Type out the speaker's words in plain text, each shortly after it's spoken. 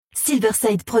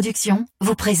Silverside Productions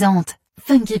vous présente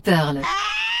Funky Pearl.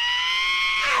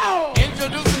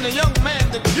 Introducing the young man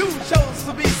that you chose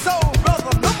to be soul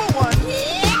brother number one.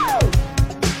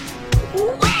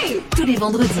 Ouais. Tous les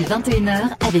vendredis 21h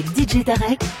avec DJ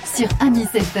Tarek sur Amis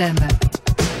FM.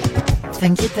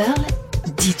 Funky Pearl,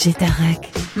 DJ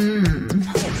Tarek.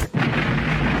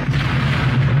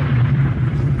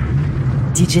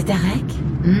 DJ Tarek,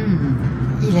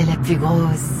 il a la plus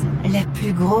grosse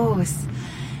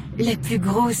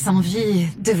envie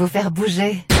de vous faire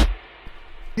bouger.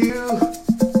 You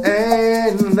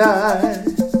and I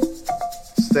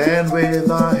stand with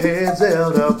our heads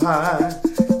held up high.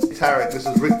 Tarek, this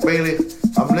is Rick Bailey.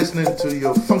 I'm listening to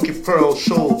your Funky Pearl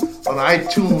show on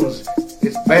iTunes.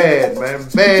 It's bad, man.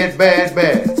 Bad.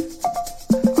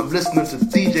 I'm listening to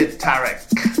DJ Tarek,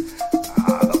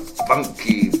 the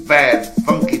funky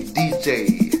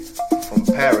DJ from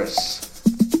Paris.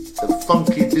 The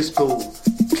funky disco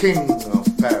king of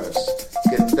Paris.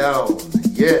 Get down,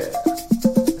 yeah.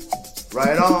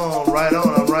 Right on.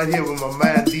 I'm right here with my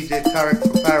man DJ Tarek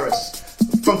from Paris,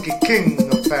 the funky king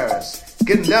of Paris.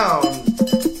 Getting down,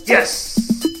 yes.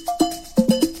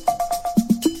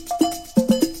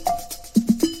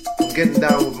 I'm getting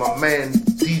down with my man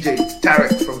DJ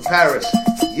Tarek from Paris.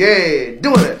 Yeah,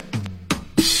 doing it.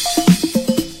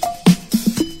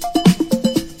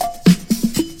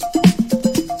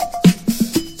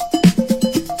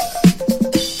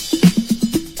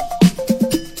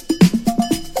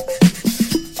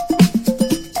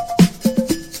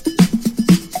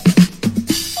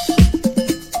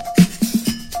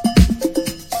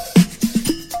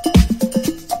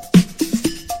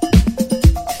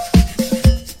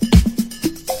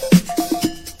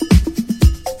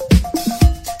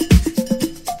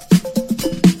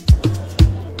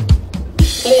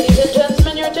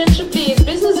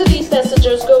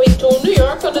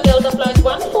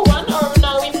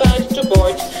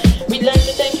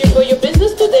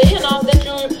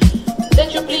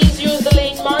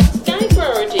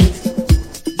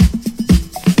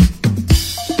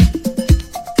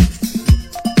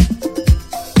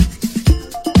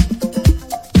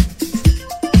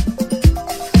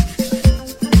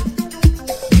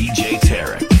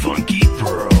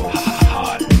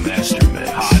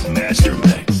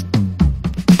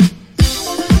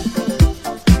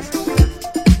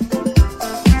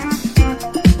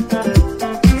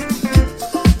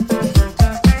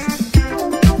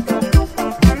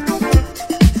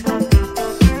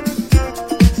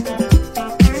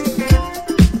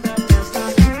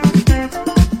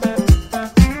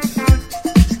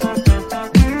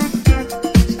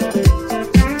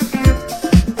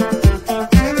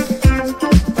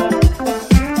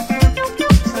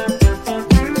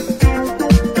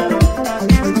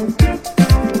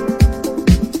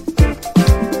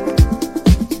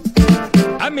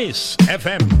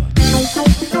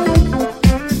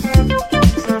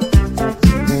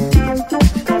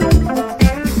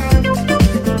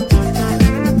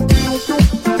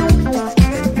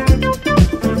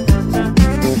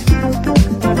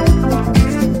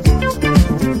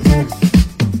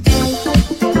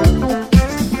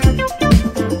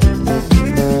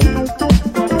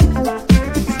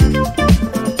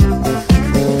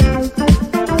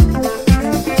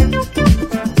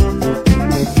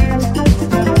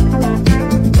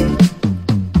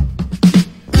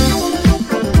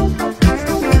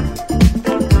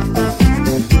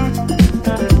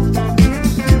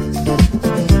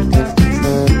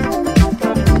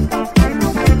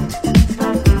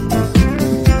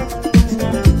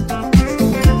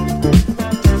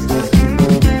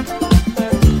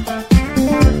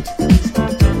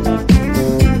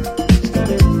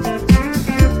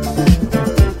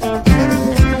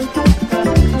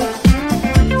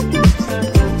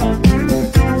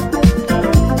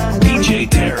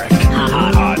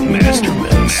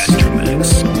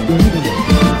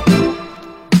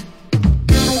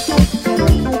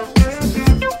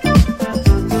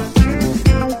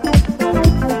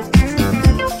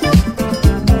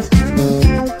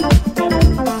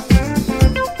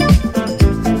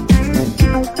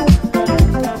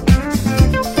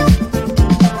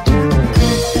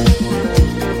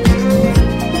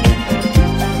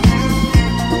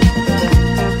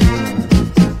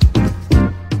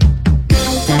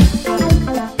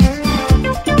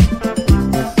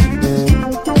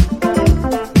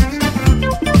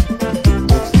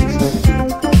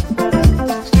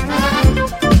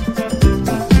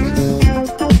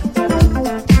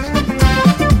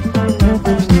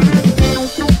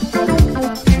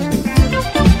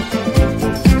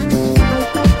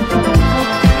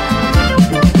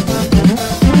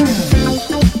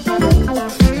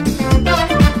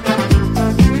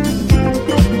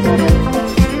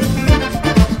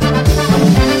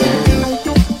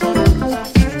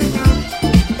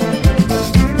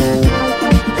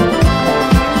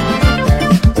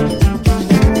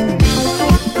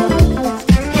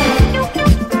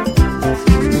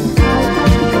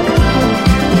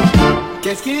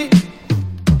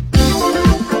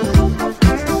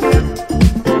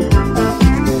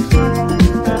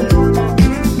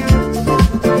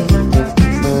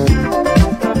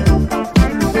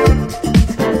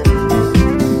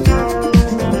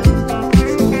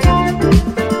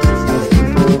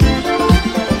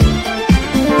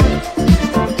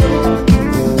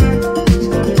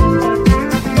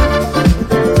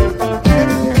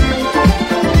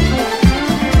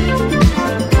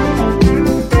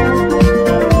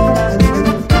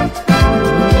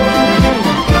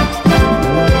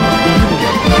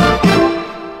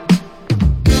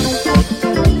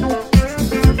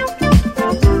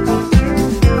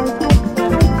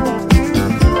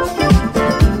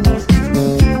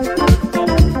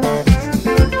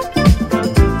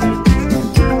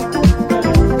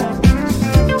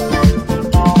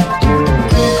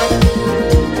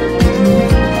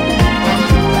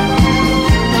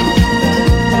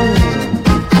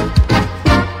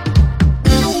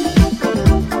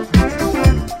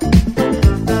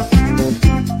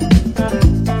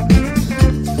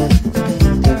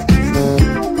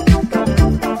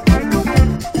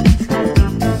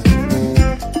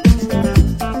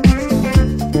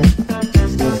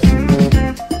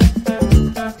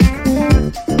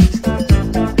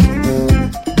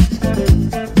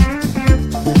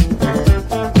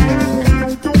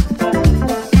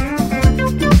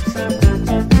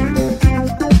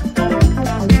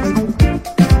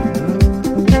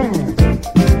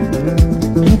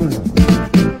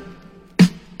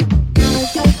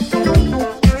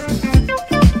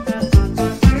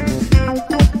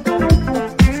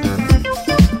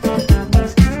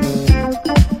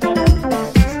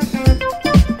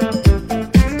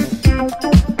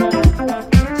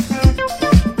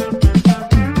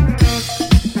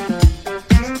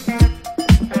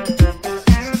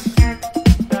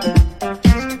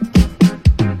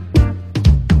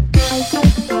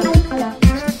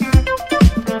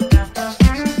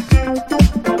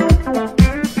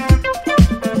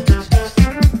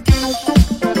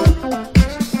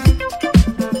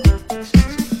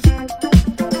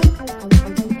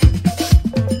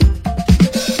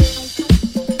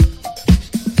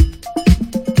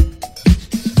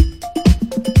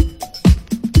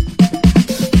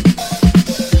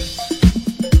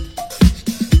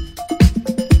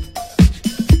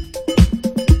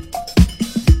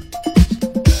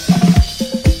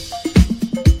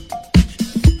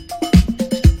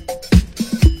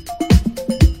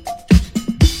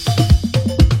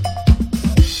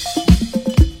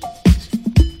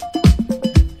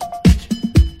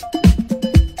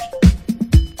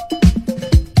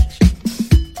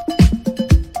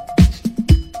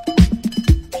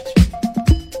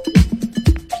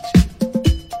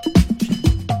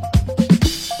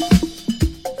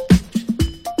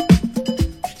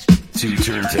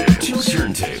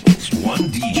 turntables,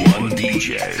 one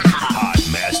DJ, hot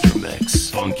master mix,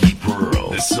 funky pearl,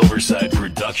 the Silverside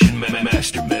production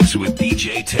master mix with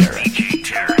DJ Tarek.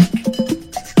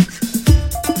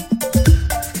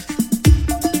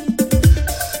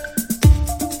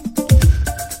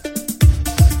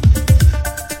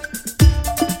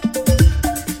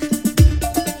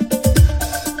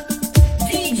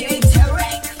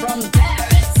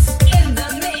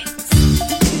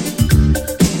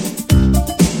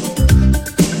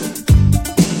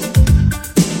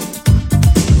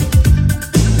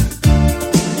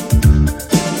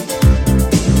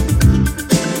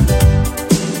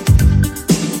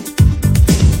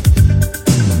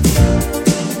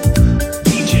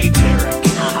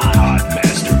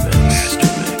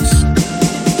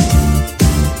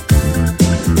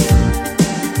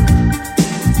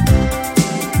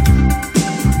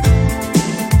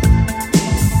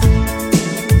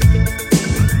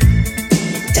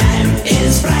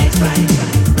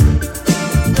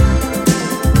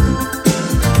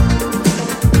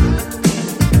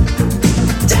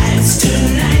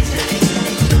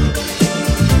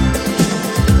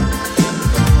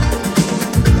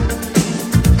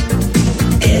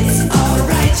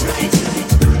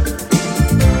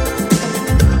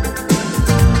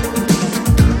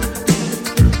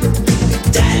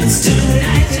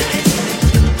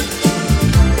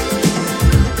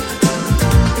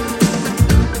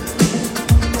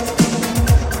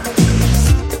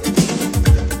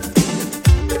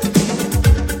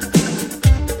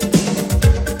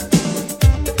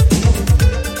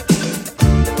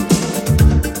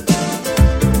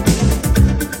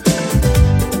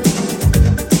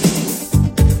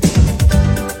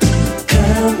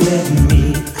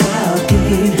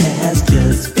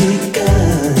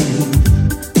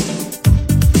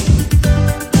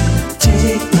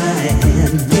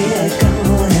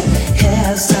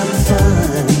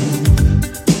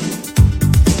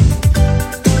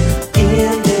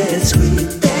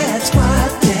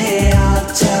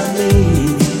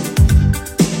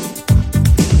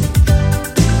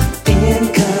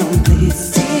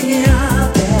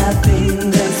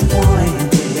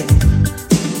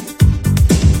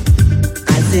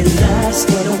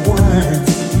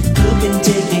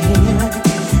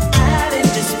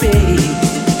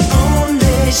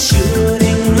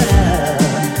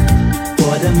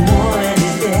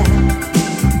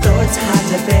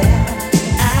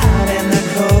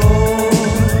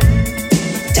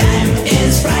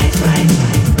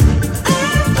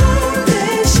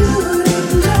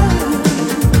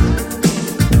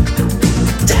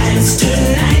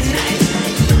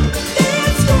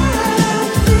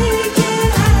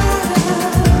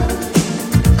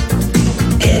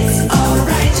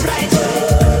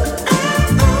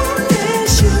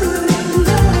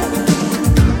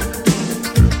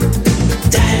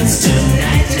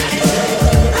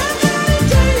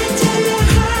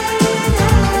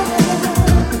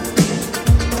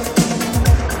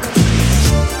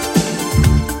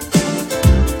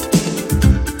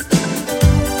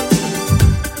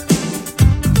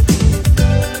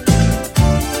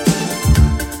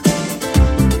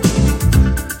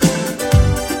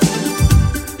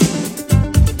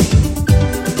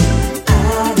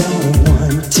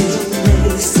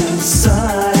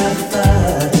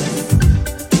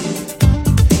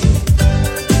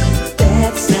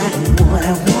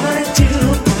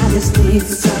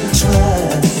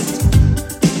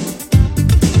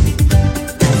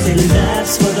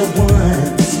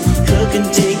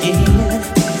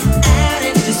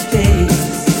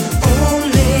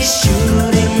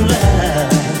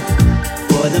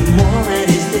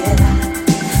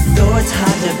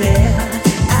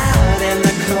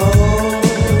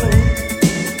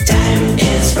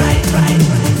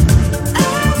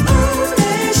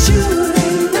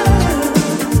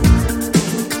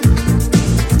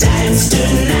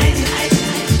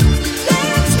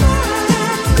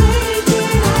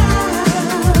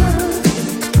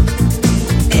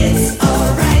 It's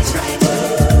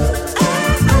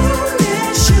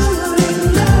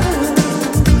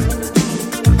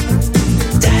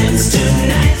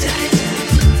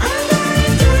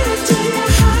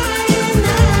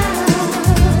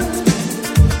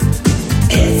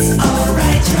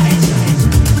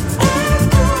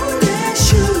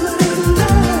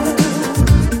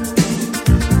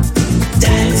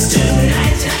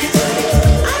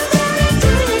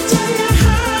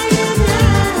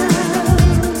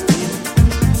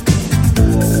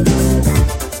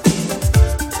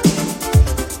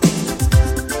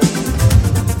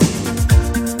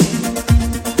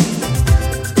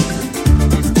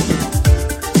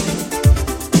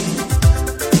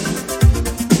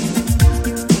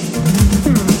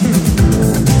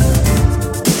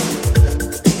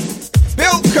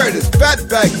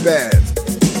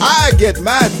get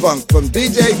Mind Funk from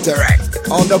DJ Tarek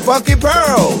on the Funky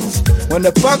Pearls. When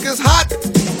the funk is hot,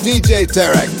 DJ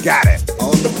Tarek got it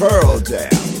on the Pearl Jam.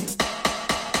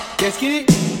 Let's get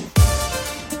it.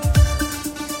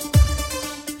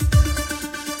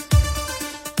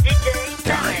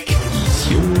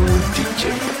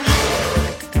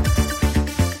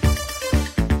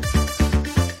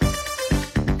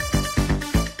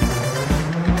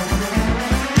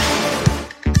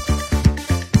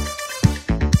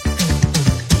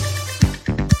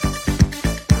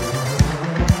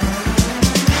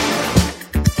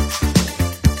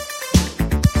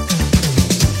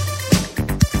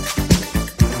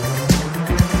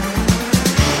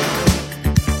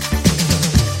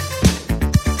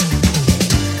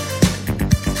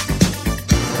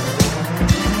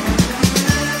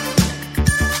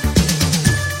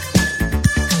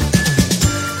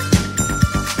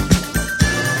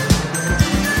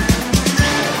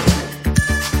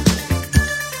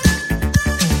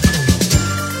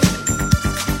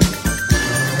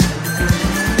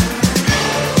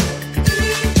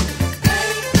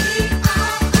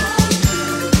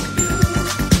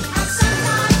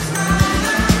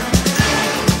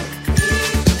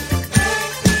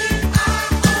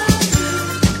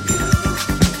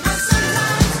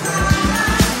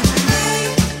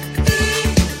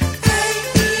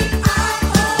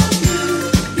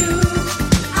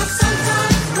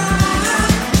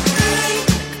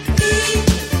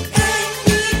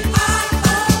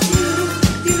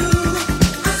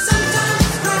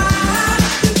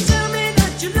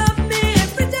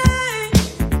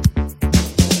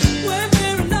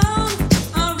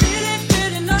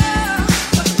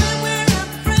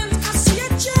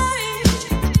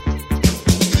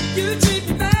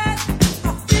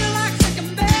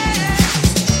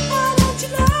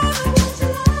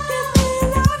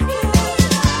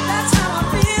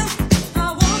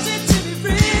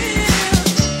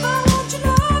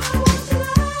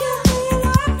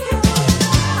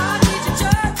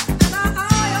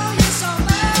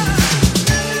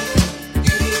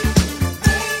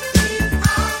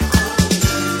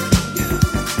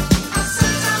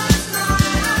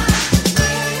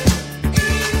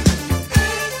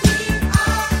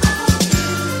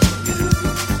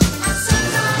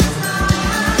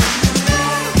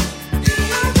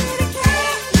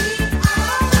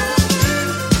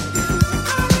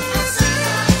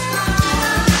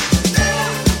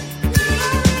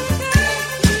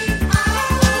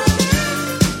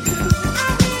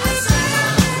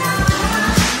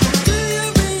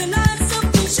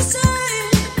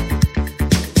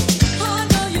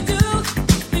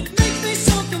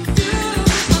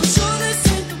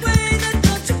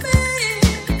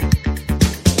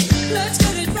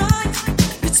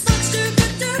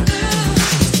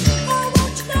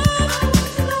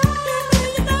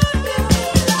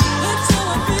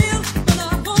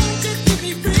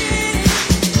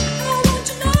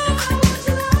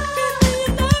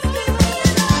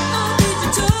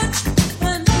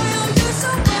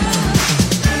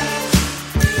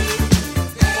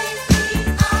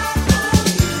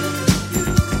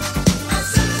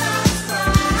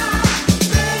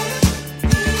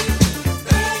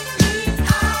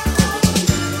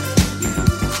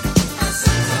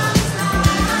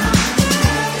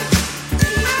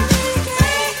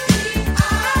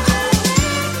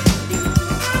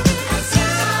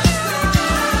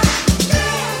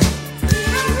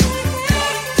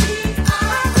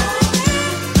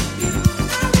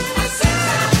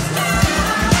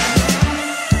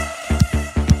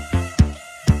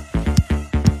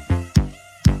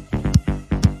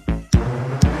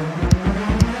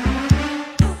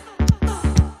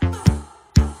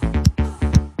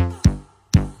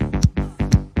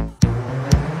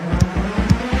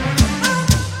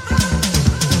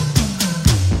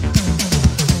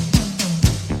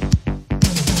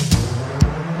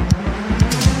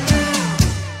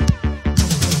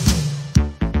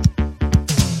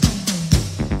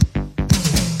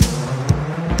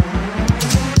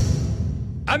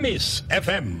 Amis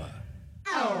FM.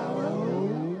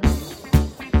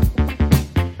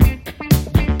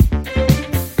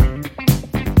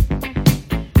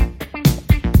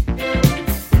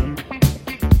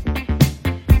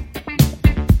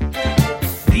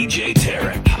 DJ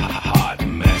Tarek, Hot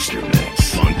Master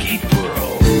Mix, Funky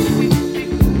Pearl.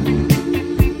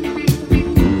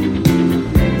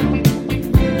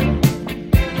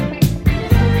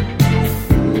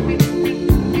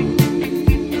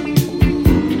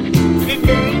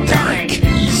 DJ Tarek.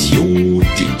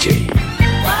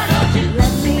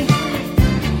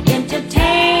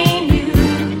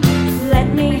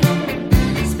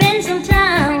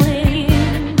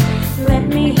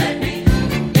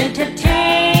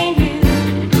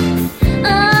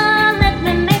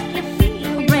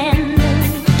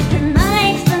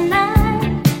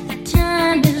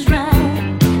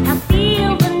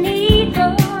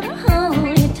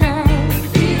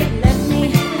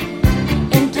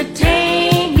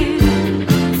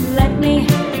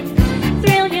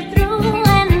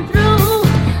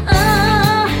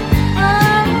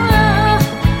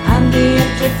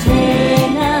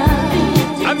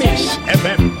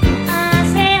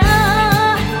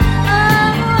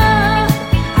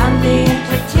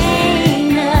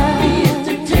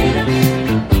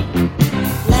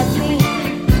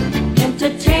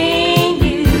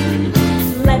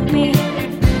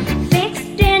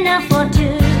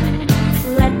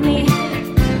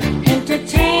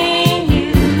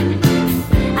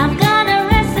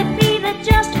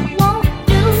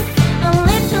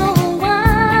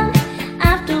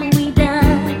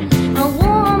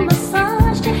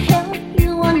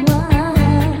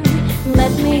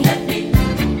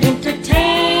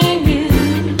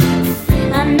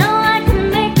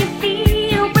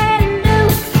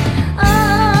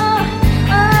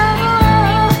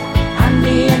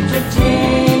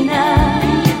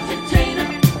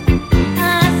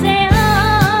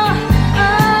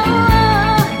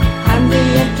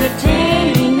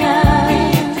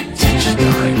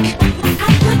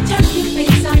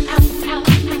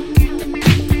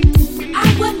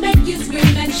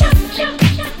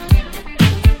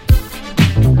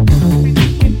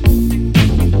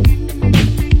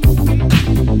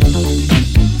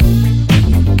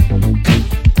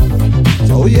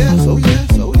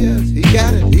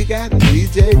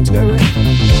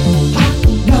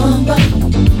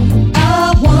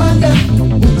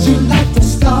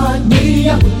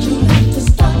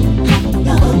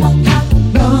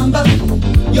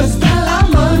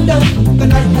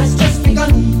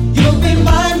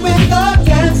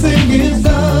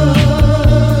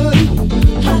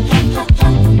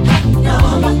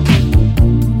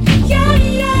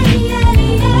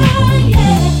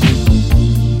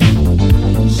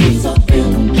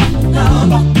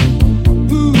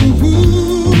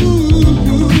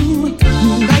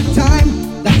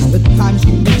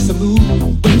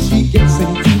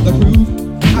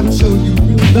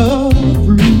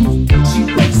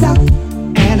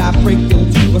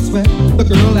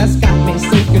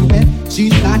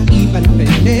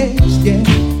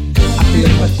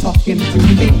 talking to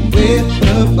me with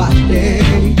her body.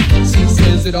 She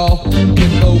says it all in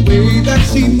the way that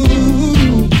she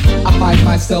moves. I find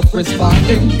myself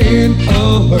responding in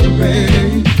a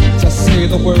hurry. Just say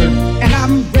the word and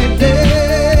I'm ready.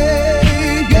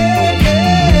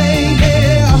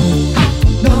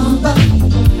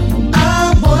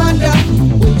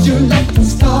 Would you like to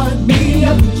start me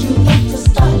up? Would you like to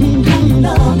start me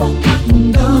number?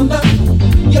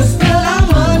 You're still I'm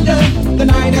under. The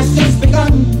night has just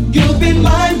begun. You'll be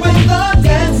mine when the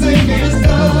dancing is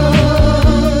done.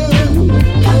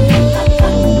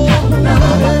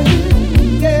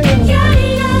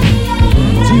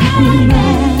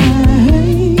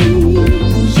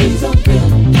 She's a real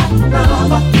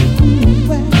number.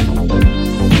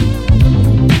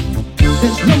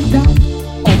 There's no doubt.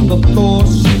 On the floor,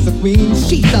 she's a queen,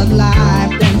 she's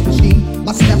alive, and she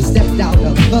must have stepped out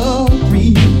of the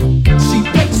dream. She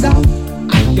breaks out,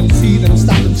 I can see them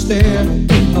stop and stare.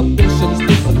 Inhibitions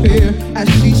disappear as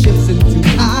she shifts into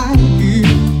high gear.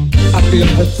 I feel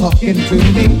her talking to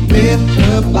me with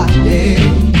her body.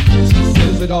 She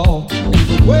says it all in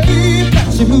the way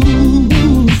that she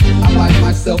moves. I find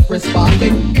myself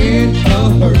responding in a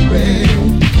hurry.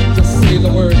 Just say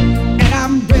the word and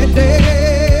I'm ready.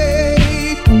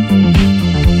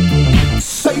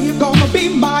 Say you're gonna be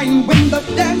mine when the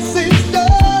dance is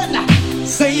done.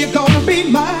 Say you're gonna be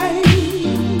mine.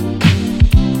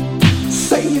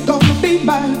 Say you're gonna be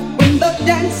mine when the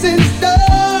dance is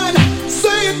done.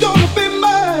 Say you're gonna be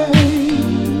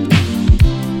mine.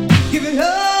 Give it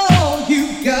all you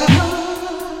got.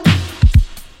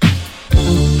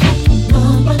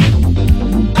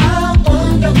 I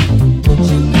wonder, would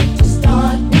you like to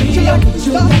start me? Would you like to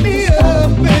start me up,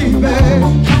 baby?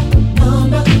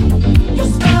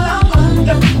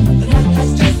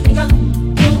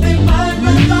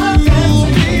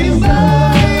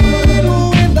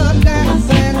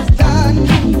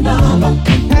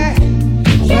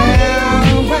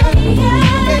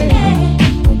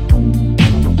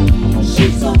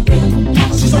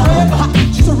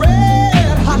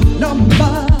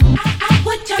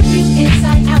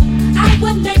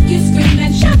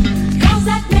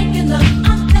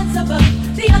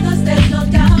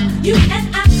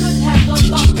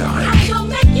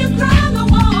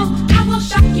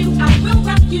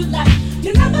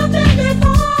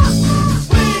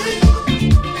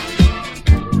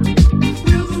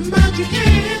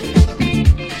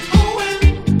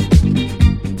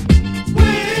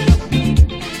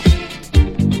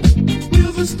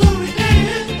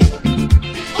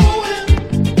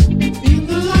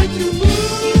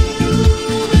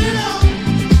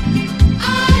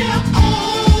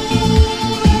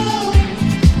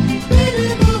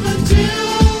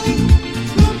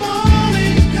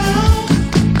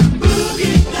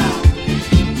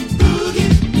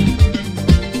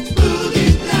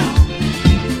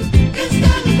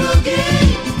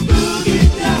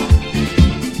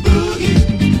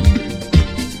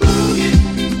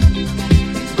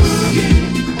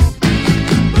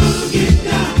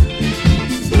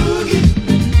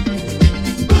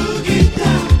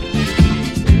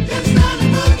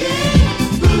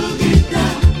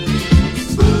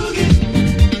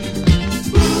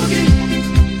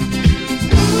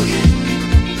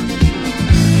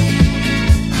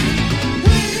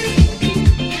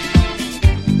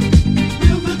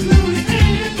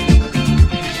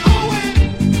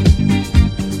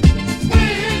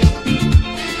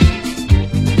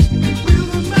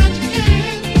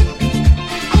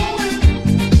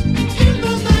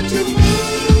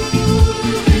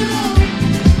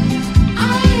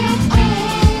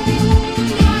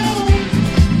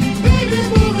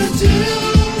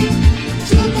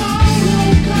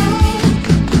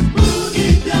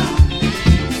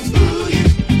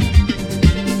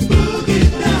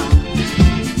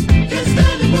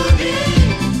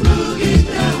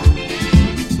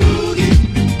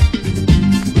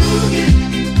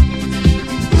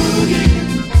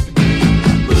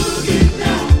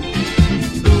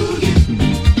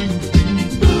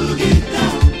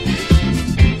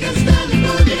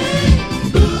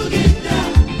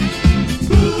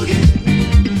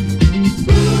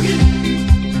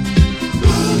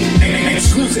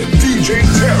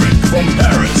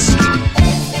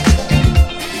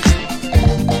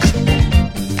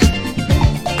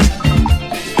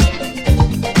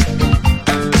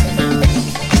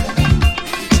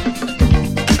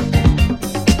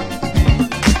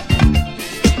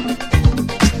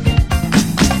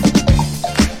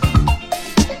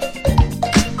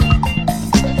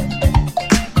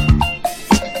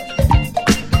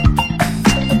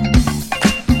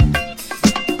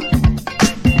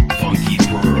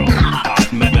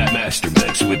 Master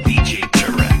Mix with DJ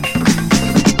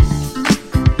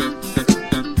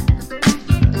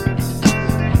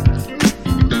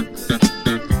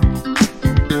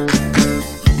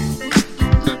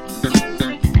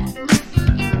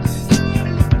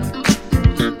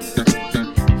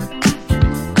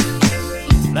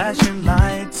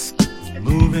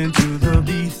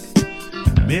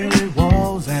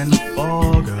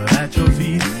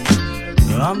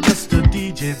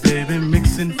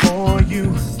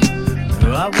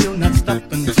I will not stop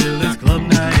until this club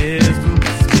night is through.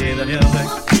 Must be the music.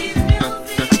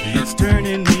 It's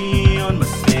turning me on.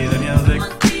 Must be the music.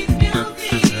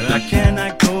 I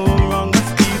cannot go wrong.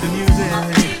 Must be the music.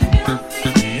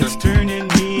 It's turning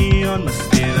me on.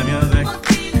 Must be the music.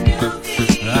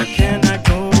 I cannot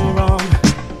go wrong.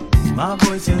 My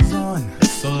voice is on,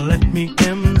 so let me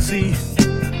MC.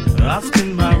 I'll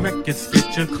spin my records,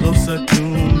 get you closer to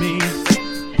me.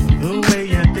 The way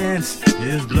you dance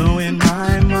is blowing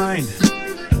my mind.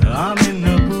 I'm in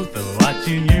the booth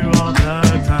watching you all the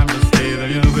time. Just play the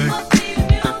music.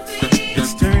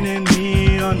 It's turning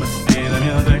me on. Must be the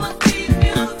music.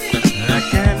 I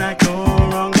cannot go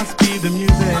wrong. Must be the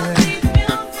music.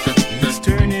 It's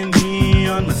turning me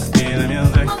on. Must be the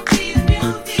music.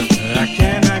 I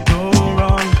cannot go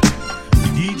wrong.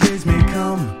 DJs may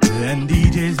come and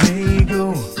DJs may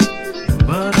go,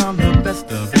 but I'm the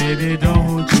best of, baby,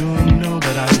 don't you know?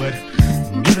 But I would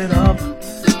give it up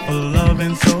for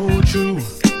loving so true.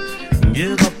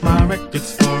 Give up my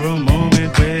records for a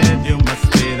moment with you.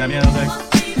 Must be the music.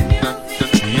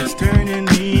 It's turning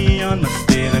me on. Must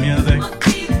be the music.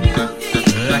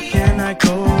 I cannot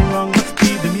go wrong. Must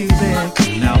be the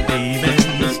music. Now, baby,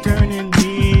 it's turning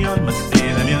me on. Must be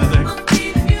the music.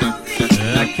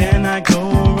 I cannot go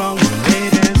wrong,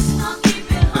 ladies.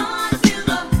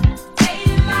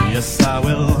 Yes, I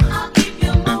will.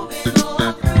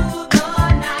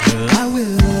 I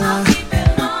will.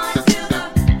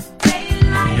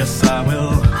 Yes, I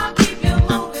will. I'll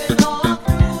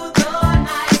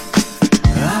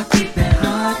keep it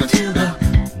hot till the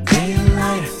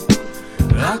daylight.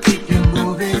 I'll keep you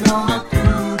moving.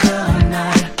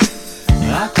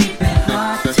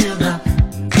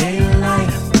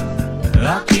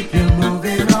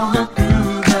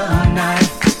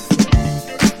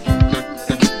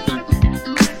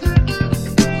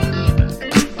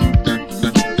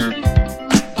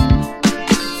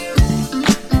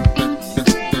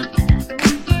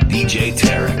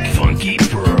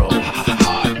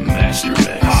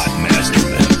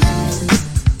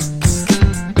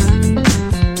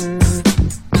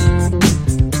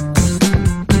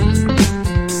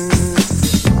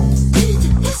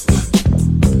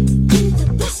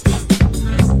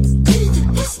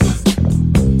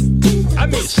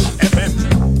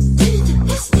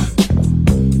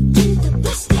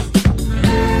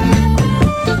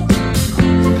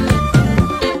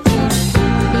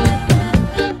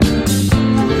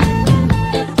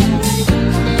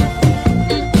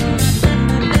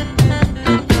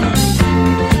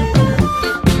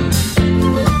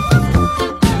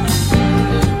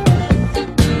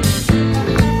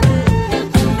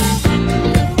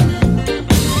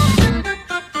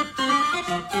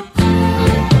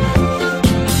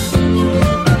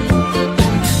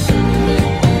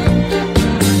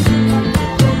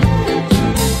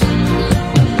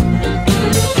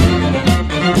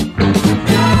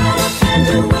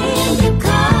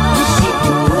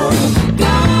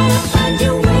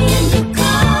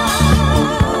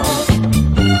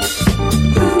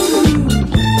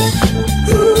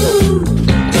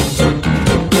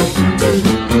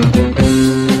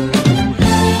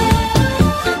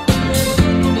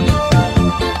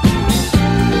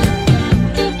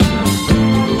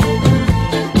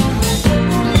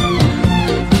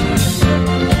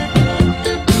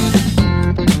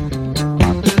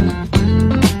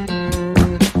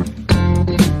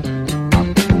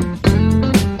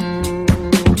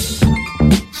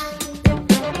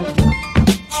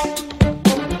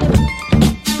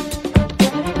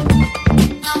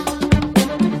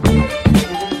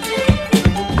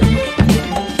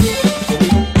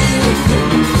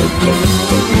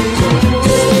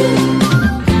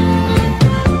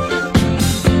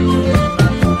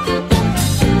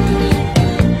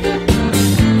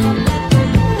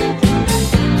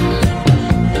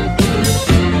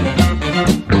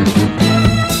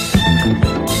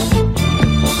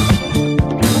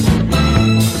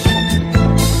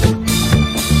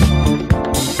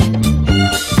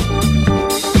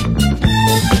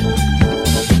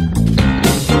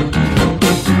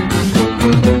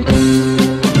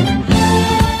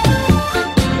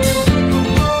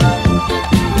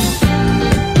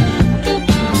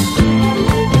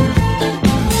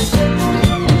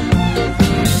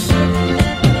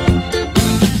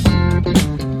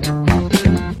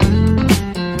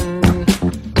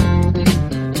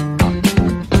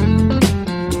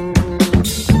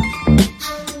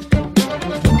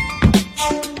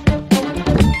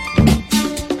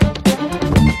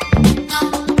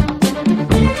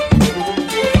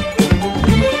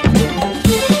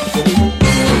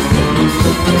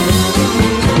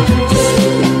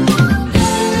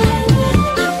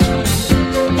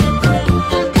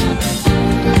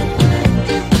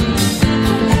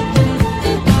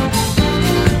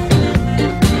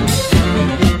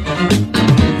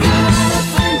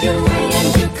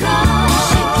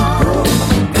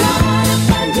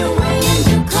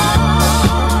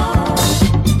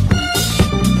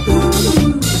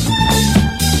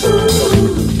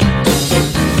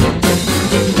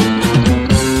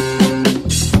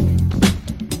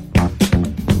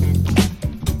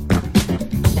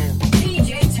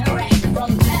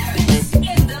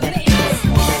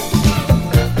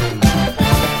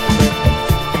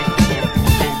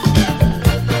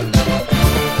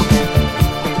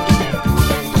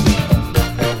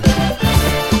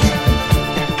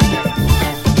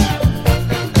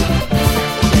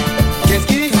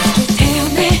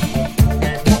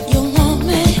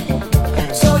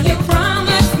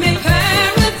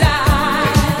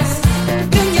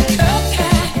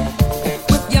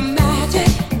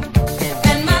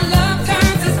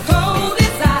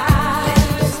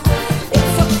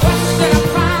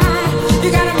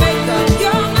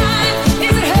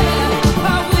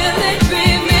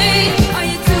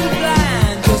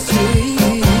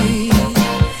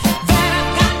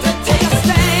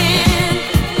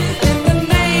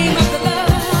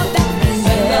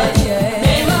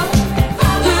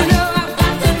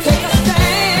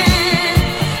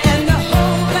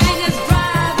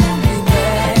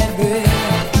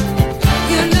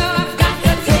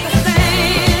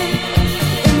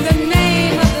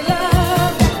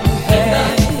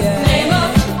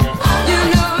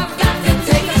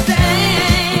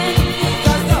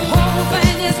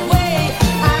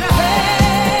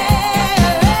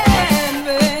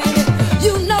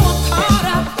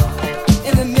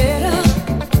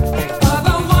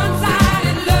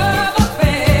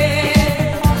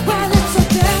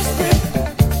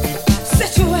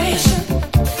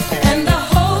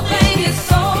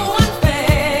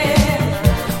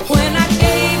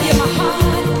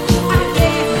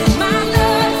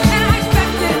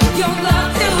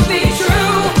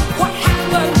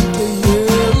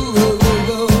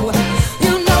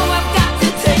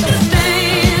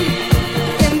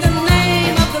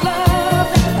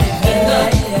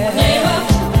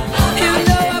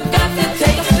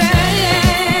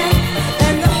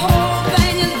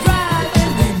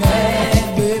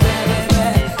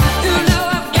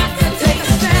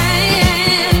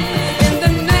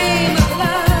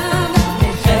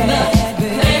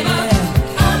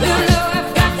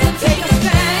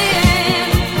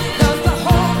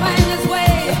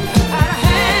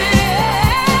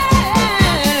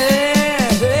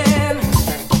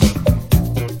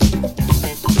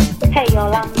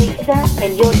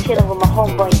 and you're chilling with my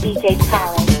homeboy DJ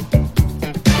Tarek.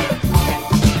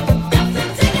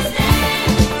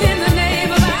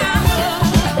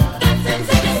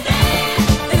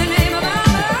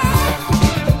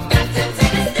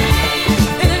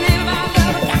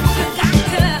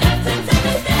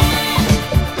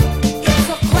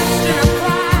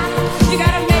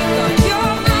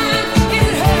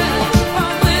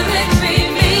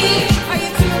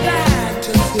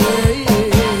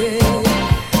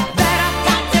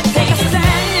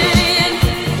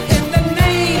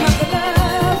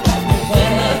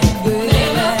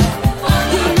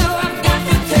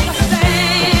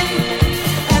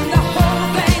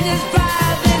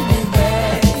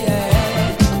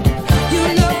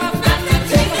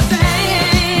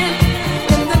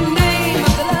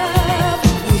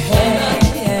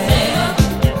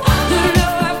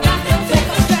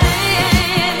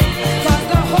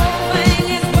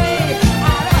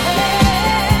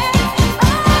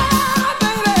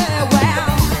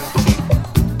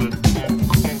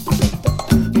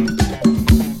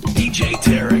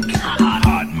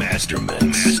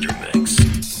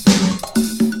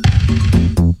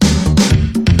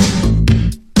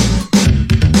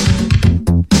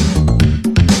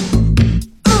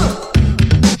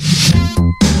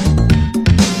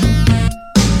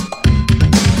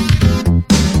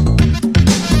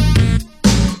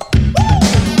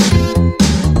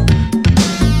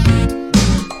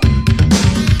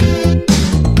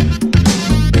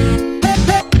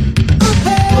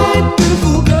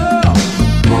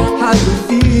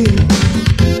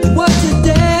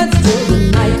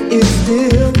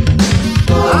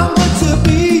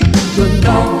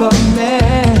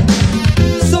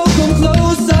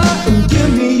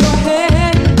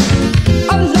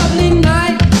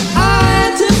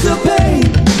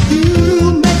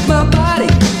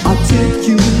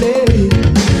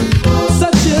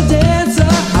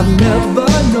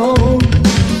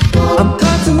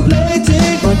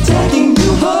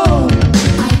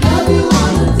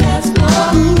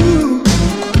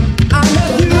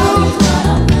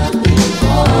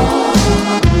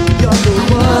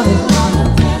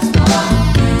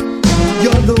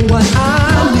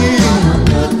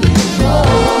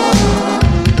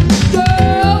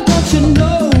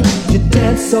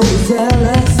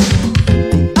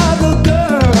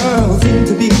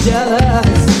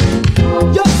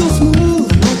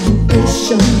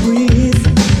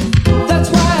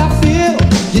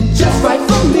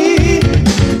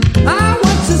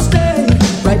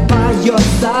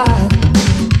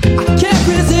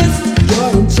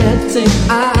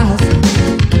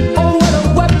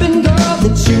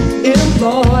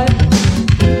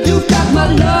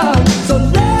 Love, so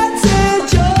let's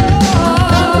enjoy.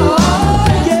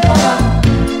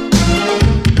 Yeah.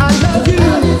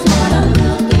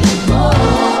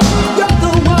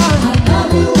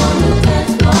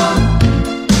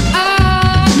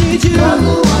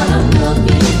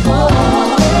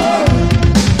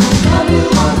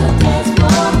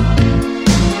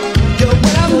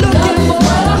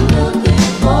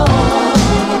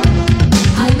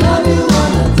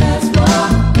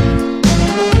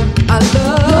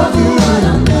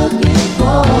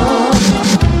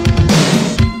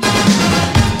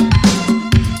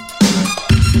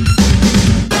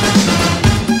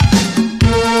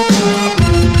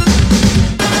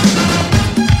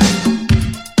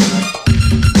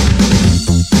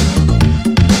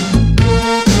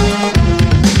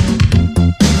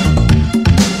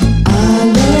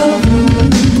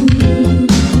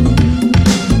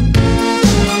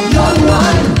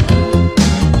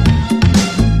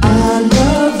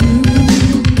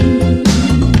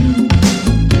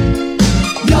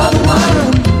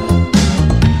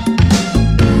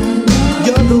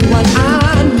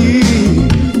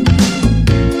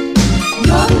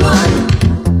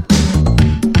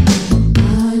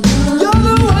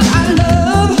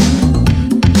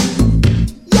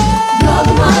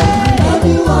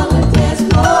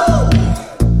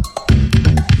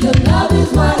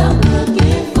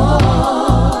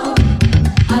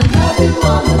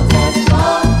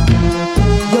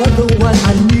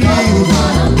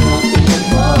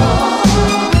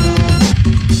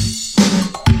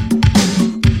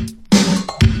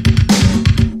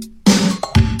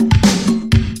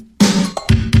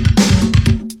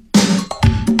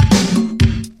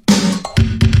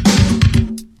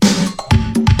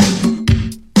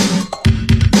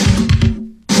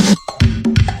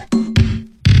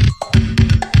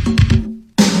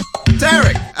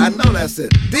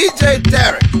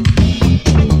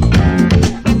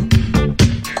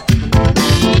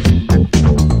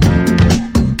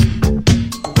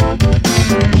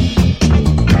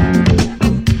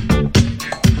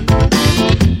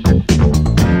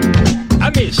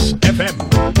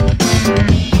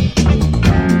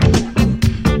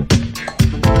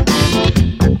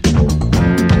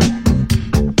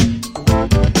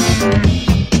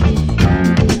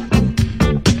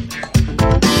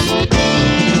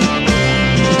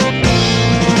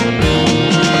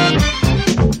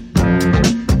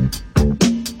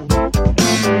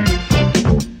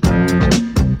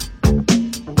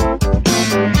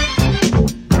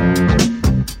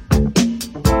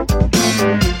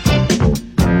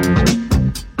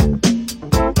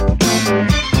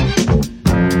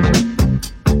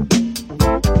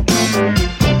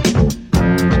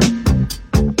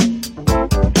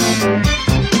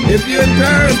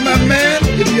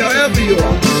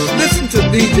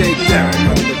 DJ Derek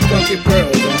on the Funky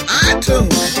Pearls on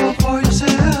iTunes. For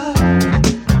yourself,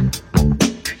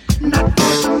 not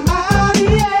for somebody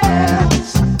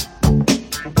else.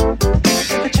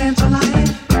 A chance of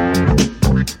life.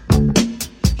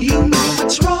 You know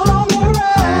what's wrong or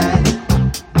right.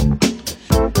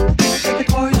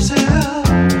 For yourself,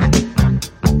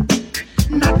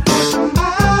 not for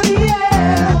somebody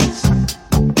else.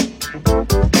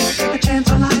 A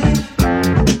chance of life.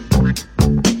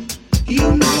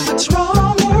 You know what's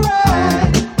wrong or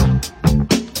right.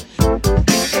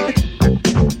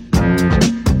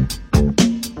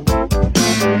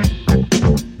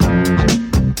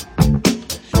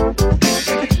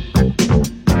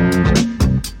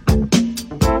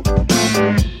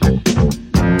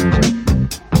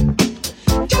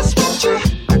 Just what you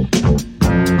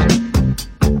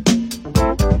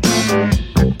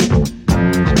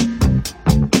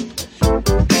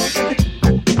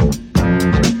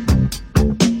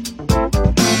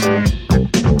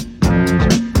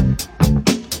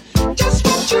Just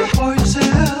what you for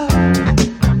yourself,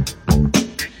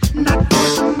 not for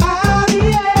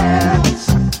somebody else.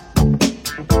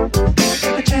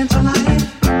 A chance of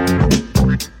life.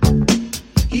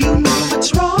 You know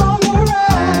what's wrong or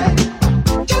right.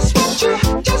 Just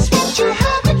what you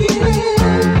have to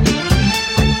give.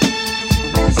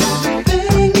 Is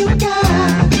everything you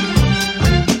got.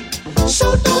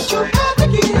 So don't you have to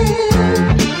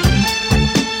give.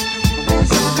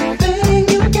 Is everything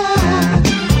you got.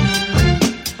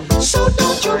 So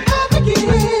don't you have to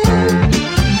give.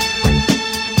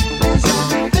 Is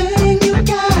everything you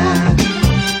got.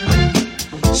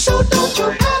 So don't you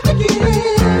have to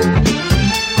give.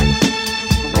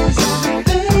 Is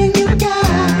everything you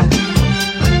got.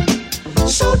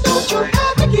 So don't you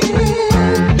have to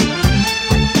give.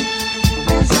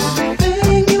 Is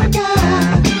everything you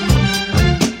got.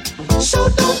 So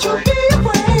don't you be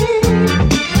afraid.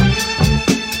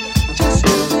 Just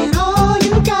give it all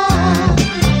you got.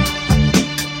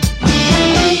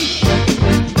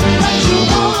 What you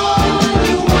want,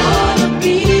 you wanna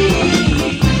be.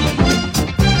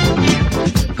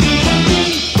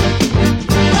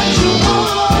 What you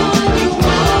want, you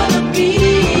wanna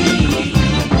be.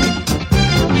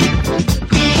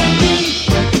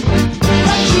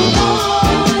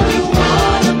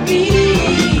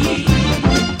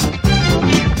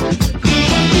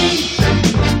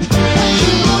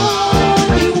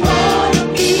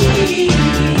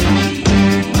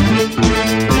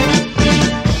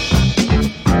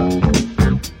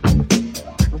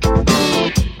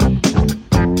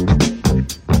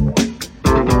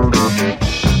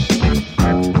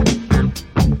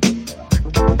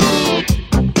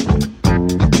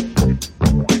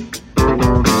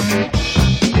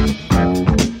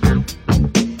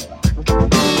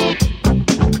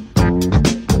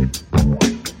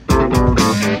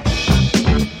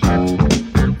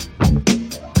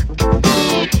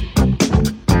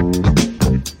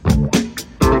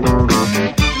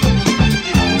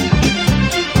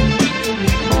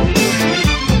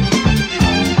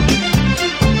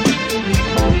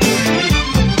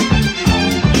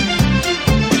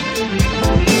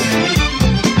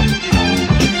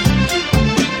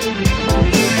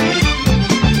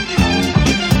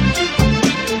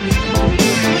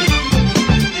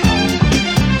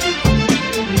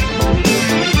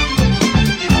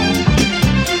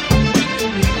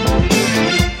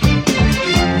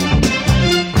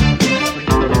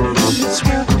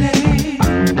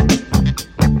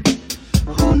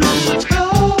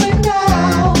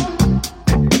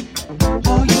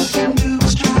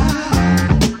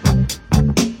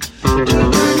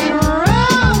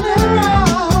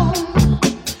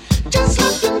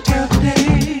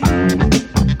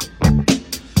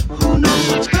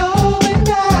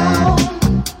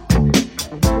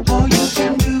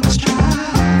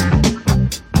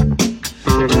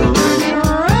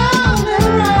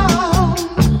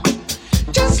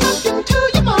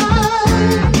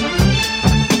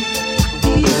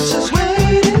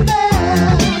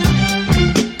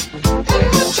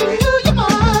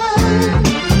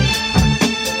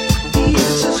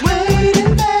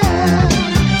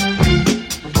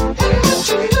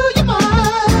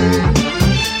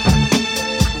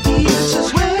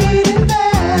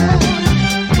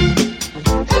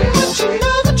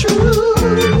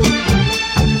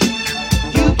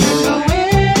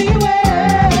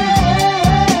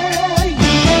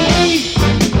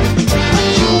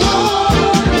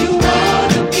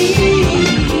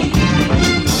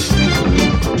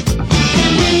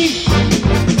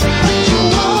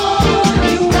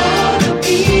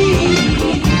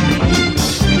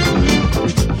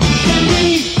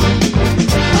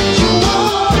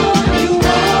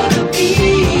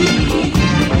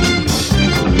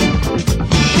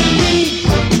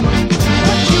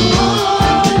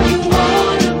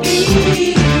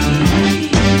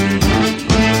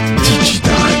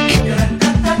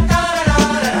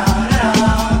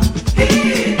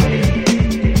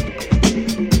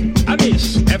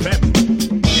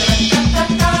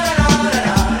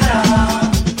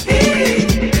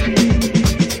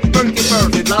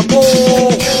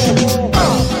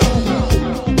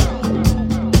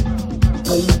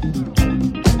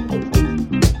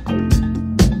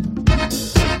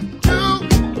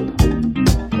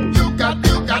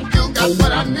 got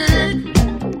what I need.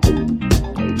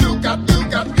 You got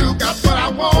what I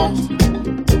want.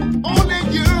 Only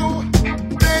you,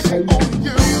 baby, only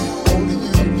you. Only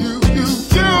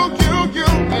you.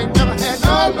 Ain't never had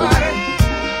nobody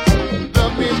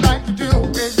love me like you do.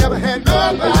 Ain't never had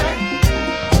nobody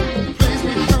please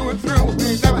me through and through.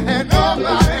 Ain't never had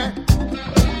nobody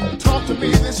talk to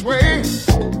me this way.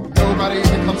 Nobody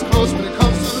even comes close when it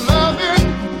comes to loving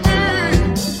me.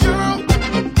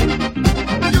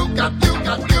 You got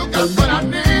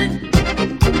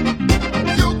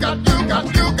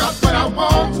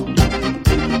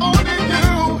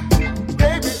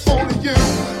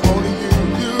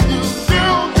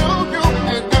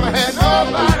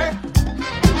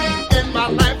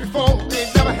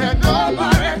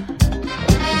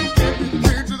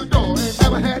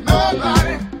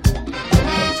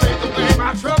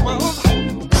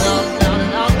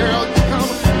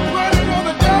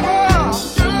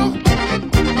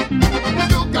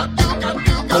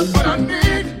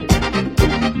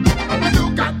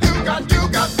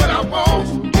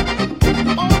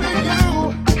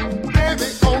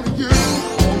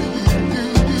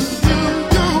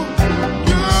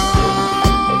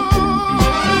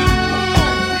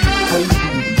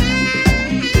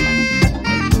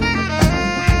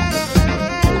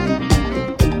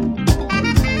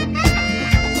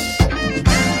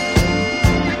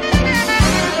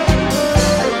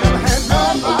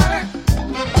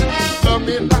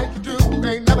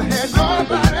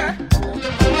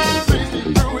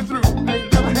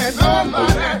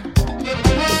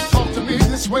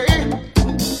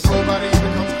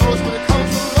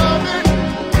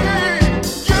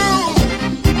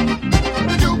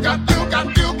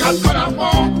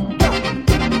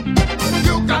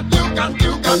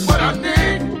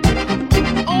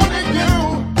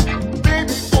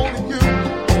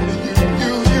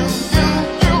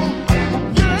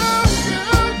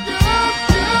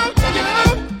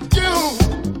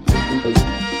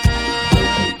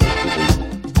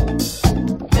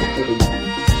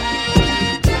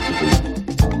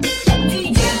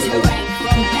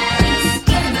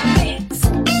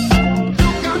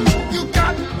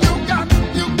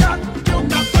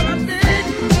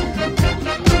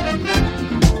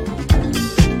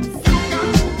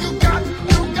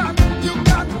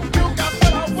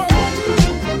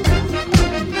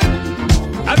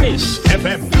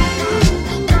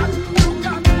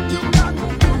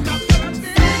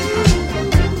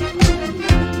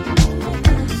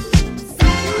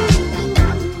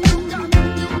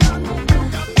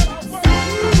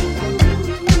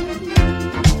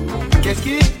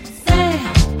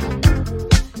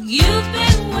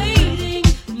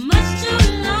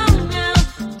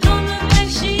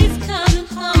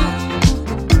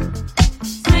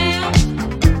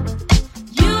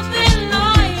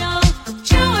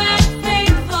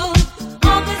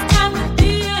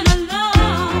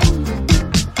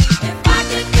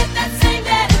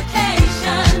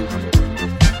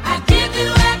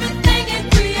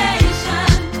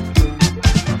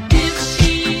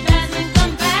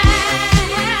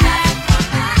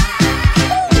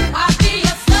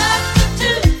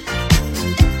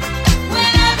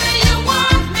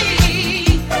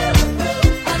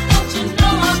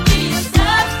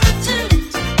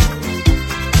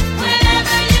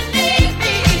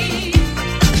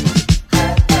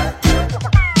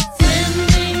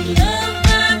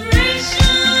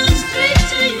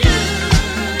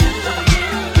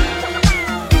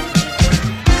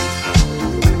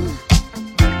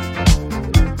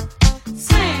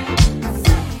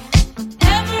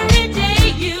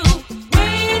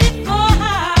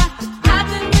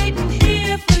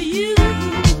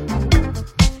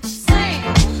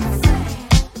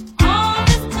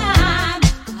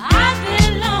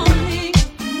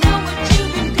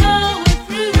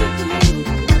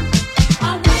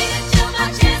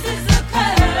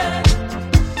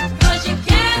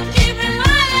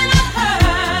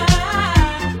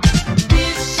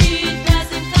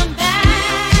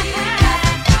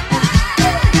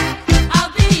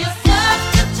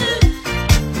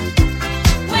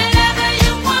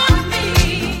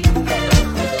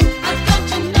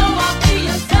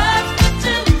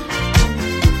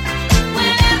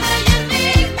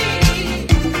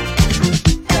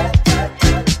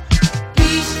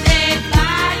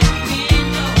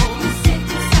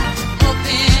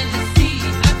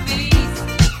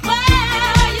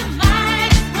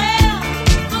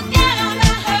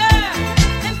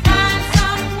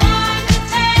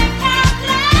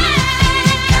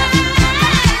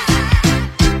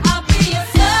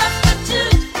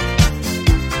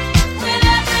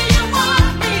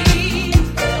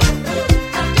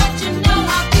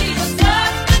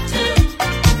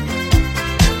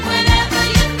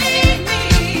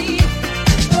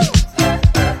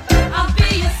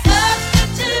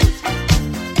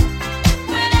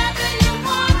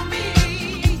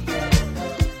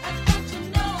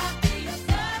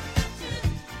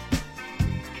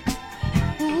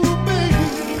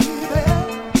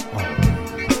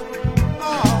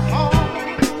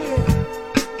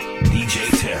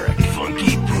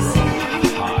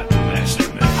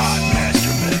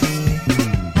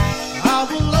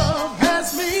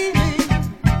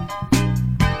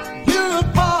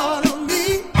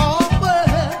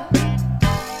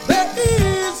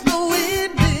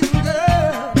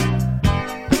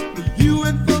you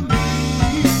and for me.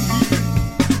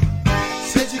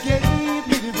 Said you gave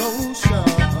me devotion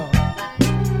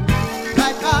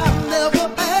like I've never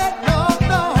had, no,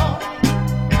 no.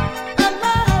 And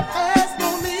life has no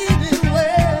meaning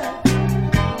where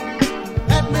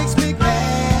that makes me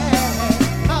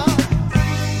glad.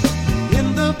 In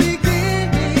the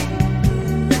beginning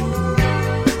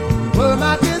were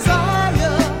my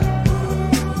desire,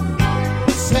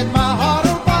 set my heart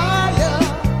on fire.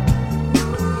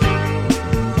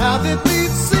 Now that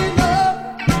we've seen her,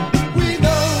 we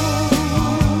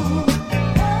know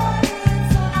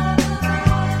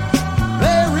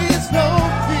there is no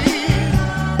peace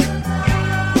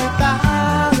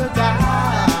without a doubt.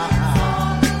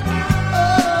 Oh,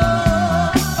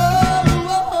 oh,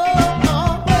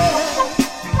 oh, oh,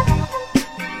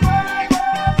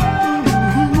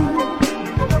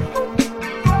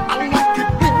 I like it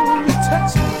when you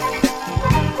touch me.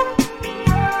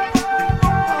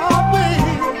 Oh,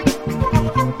 baby.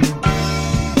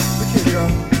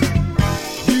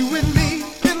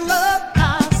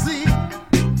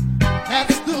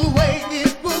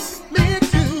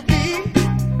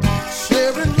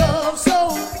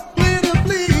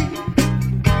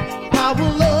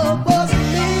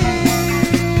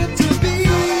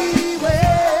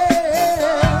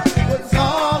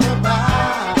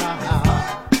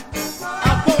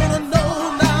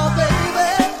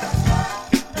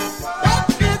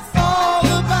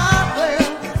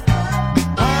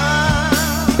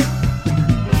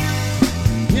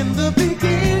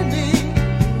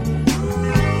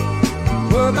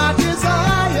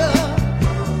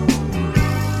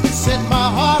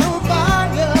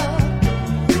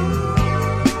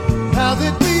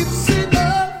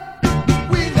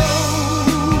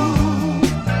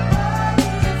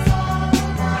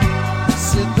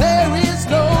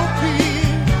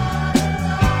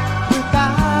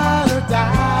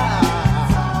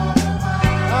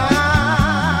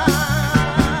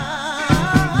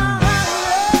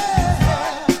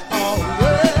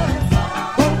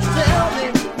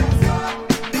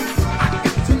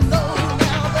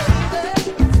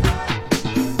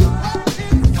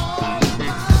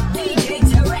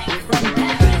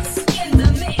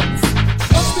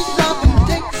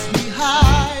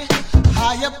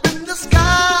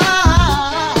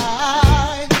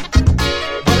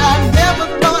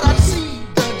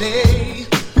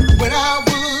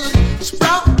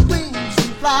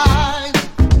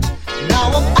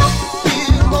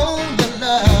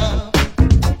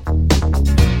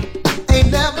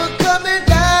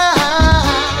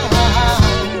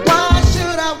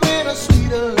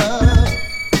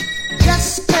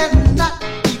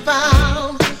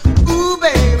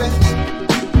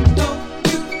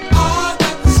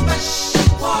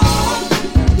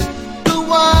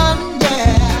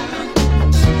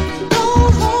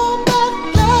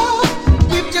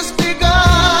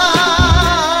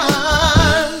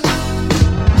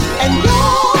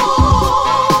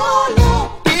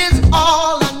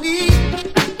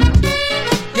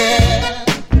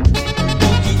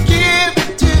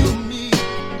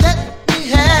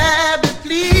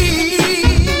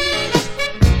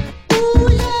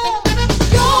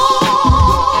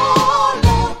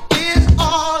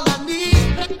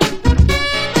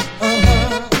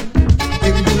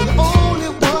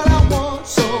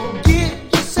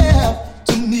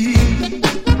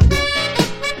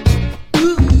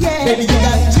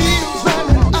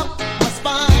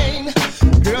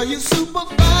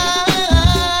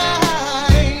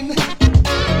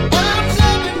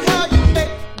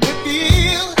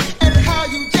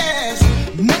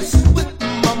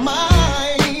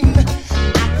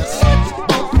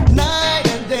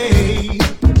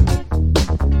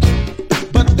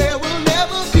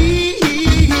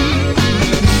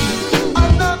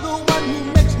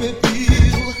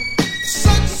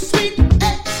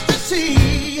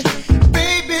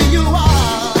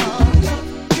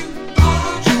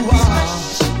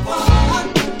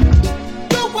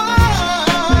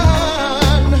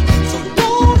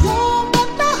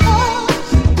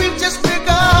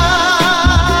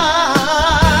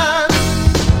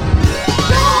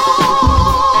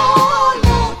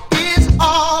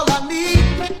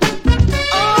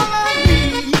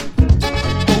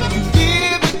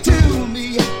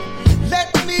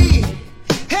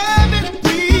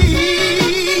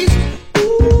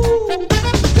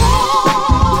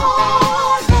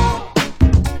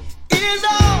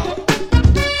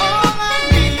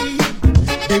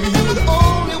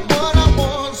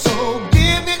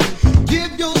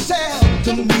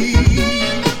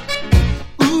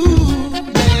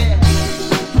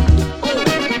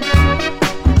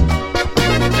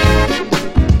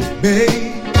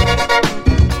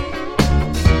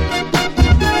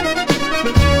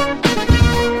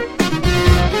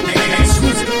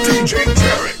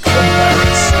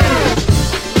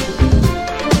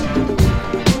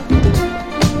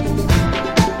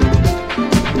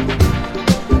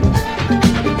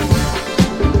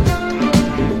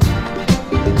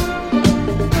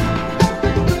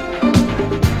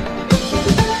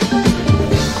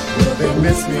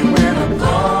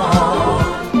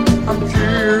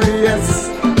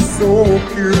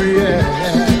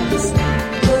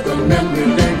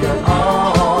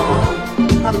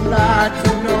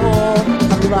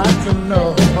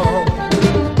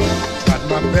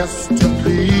 just to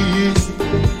please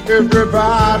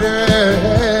everybody.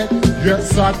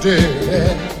 Yes, I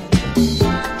did.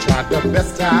 Tried the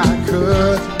best I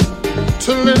could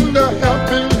to lend a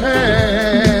helping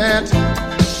hand.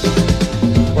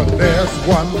 But there's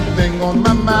one thing on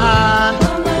my mind,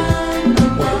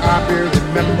 what I be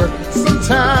remembered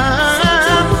sometimes.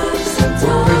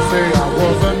 When they say I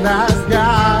was a nice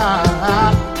guy, I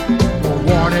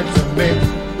wanted to make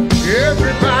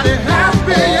everybody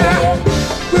happy. Yeah.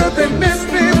 Will they miss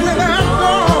me when I'm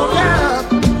gone?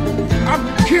 Yeah. I'm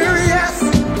curious,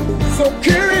 so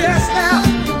curious now.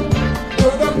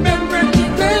 Will the memory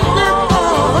linger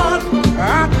on?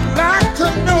 I'd like to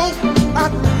know,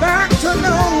 I'd like to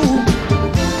know.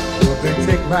 Will they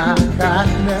take my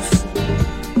kindness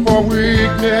for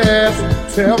weakness?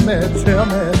 Tell me, tell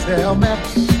me, tell me.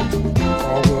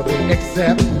 Or will they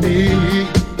accept me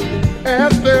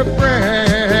as their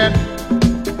friend?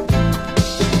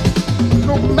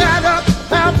 No matter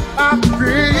how I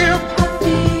feel,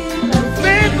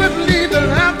 they believe that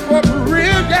I'm for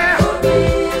real, yeah.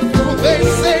 So they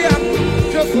say I'm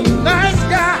just a nice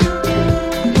guy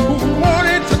who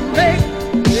wanted to make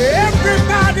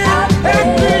everybody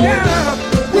happy, yeah.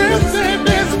 Will they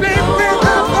miss me when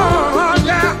I'm gone,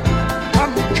 yeah.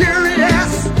 I'm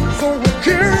curious, so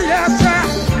curious, yeah.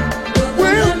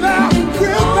 Will that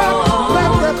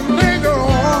let that linger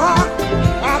on?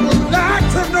 I would like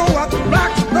to know, I'd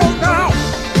like to know now.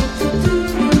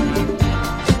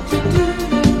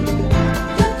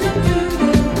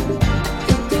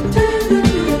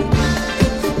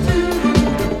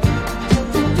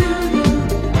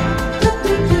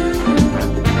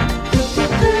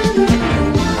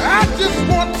 I just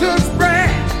want to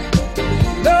spread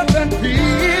love and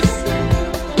peace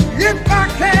if I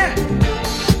can.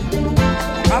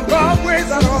 I'll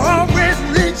always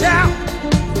reach out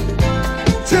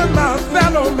to my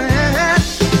fellow man.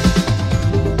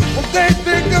 Well, they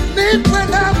think of me when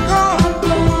I'm gone.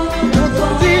 For the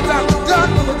deeds I've done,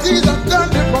 for the deeds I've done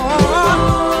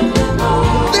before.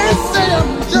 They say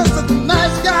I'm just a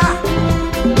nice guy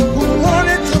who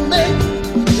wanted to make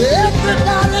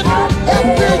everybody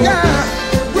happy, yeah.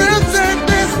 Will they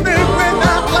miss me when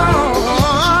I'm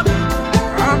gone?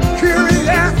 I'm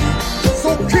curious, so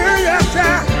curious,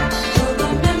 yeah.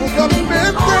 For the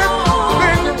memory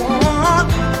linger on.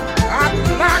 I'd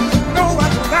like to know,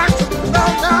 I'd like to know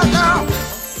now.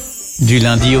 Du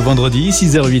lundi au vendredi,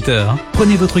 6h-8h,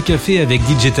 prenez votre café avec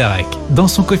DJ Tarek dans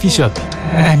son coffee shop,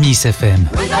 Amis FM.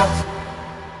 Wake up!